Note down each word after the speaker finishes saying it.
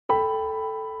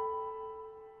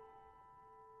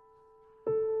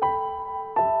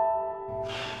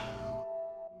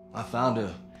found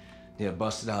a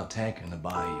busted out tanker in the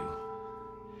bayou.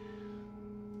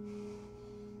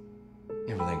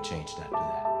 Everything changed after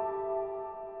that.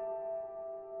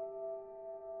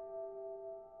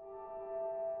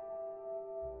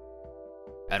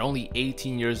 At only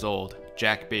 18 years old,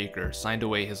 Jack Baker signed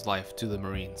away his life to the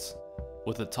Marines.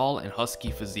 With a tall and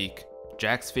husky physique,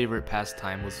 Jack's favorite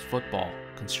pastime was football,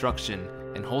 construction,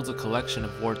 and holds a collection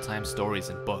of wartime stories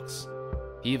and books.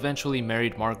 He eventually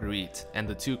married Marguerite, and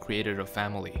the two created a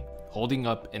family, holding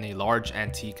up in a large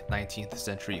antique 19th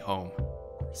century home.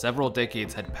 Several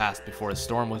decades had passed before a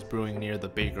storm was brewing near the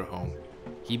Baker home.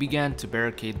 He began to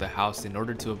barricade the house in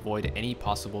order to avoid any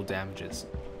possible damages.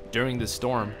 During this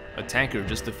storm, a tanker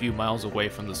just a few miles away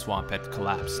from the swamp had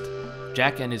collapsed.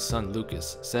 Jack and his son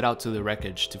Lucas set out to the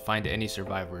wreckage to find any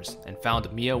survivors and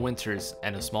found Mia Winters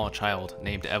and a small child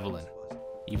named Evelyn.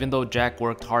 Even though Jack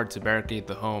worked hard to barricade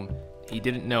the home, he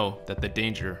didn't know that the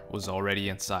danger was already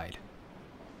inside.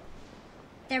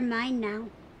 They're mine now.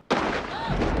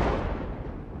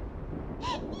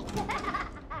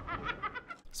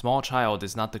 Small child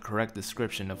is not the correct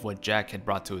description of what Jack had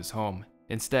brought to his home.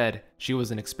 Instead, she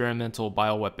was an experimental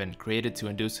bioweapon created to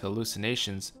induce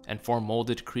hallucinations and form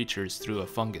molded creatures through a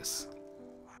fungus.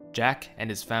 Jack and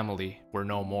his family were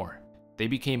no more. They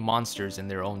became monsters in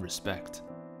their own respect.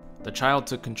 The child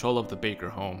took control of the Baker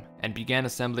home and began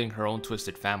assembling her own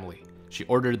twisted family. She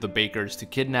ordered the Bakers to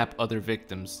kidnap other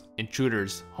victims,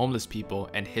 intruders, homeless people,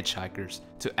 and hitchhikers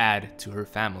to add to her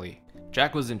family.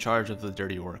 Jack was in charge of the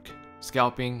dirty work,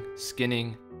 scalping,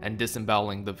 skinning, and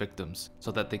disemboweling the victims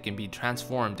so that they can be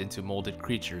transformed into molded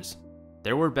creatures.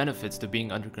 There were benefits to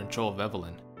being under control of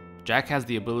Evelyn. Jack has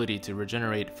the ability to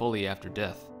regenerate fully after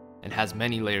death and has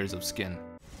many layers of skin.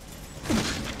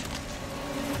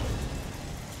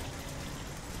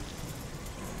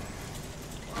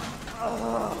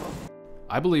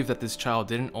 I believe that this child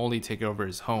didn't only take over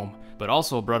his home, but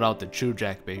also brought out the true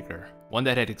Jack Baker, one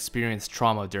that had experienced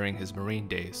trauma during his Marine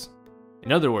days.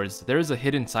 In other words, there is a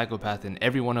hidden psychopath in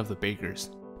every one of the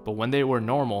Bakers, but when they were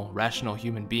normal, rational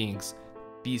human beings,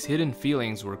 these hidden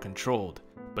feelings were controlled.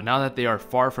 But now that they are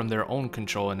far from their own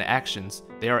control and actions,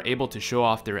 they are able to show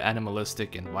off their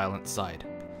animalistic and violent side.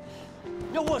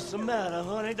 Yo, what's the matter,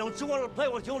 honey? Don't you want to play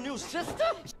with your new sister?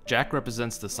 Jack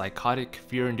represents the psychotic,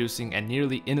 fear-inducing, and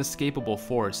nearly inescapable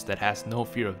force that has no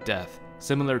fear of death,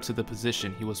 similar to the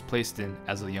position he was placed in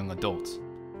as a young adult.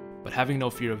 But having no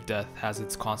fear of death has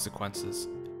its consequences.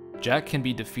 Jack can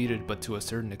be defeated, but to a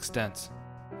certain extent.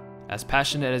 As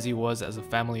passionate as he was as a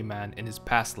family man in his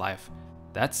past life,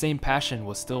 that same passion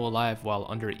was still alive while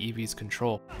under Evie's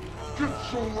control. Get your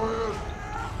ass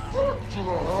back to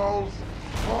the house.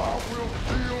 I will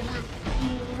deal with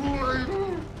you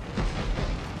later.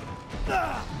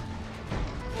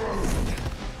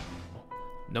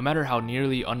 No matter how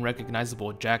nearly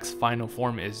unrecognizable Jack's final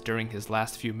form is during his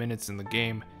last few minutes in the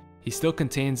game, he still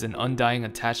contains an undying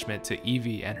attachment to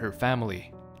Evie and her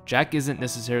family. Jack isn't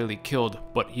necessarily killed,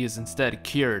 but he is instead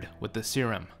cured with the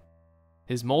serum.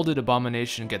 His molded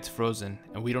abomination gets frozen,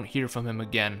 and we don't hear from him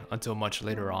again until much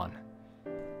later on.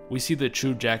 We see the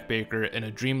true Jack Baker in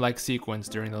a dreamlike sequence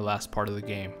during the last part of the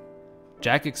game.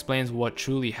 Jack explains what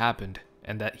truly happened,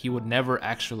 and that he would never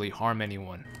actually harm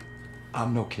anyone.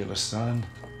 I'm no killer, son.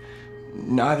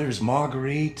 Neither is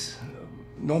Marguerite,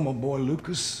 nor my boy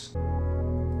Lucas.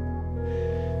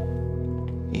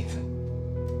 Ethan,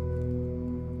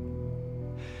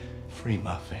 free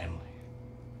my family.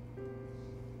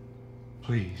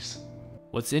 Please.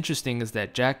 What's interesting is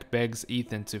that Jack begs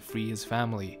Ethan to free his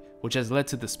family, which has led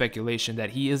to the speculation that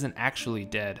he isn't actually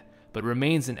dead, but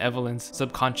remains in Evelyn's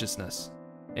subconsciousness.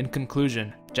 In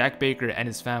conclusion, Jack Baker and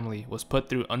his family was put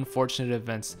through unfortunate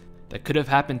events that could have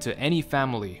happened to any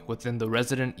family within the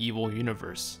Resident Evil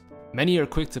universe. Many are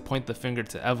quick to point the finger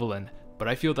to Evelyn, but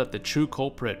I feel that the true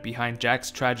culprit behind Jack's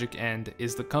tragic end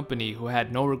is the company who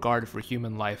had no regard for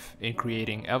human life in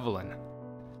creating Evelyn.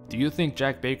 Do you think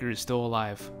Jack Baker is still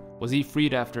alive? Was he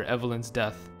freed after Evelyn's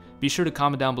death? Be sure to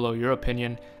comment down below your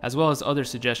opinion, as well as other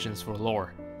suggestions for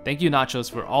lore. Thank you Nachos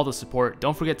for all the support.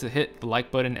 Don't forget to hit the like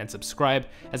button and subscribe,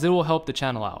 as it will help the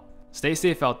channel out. Stay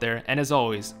safe out there, and as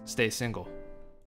always, stay single.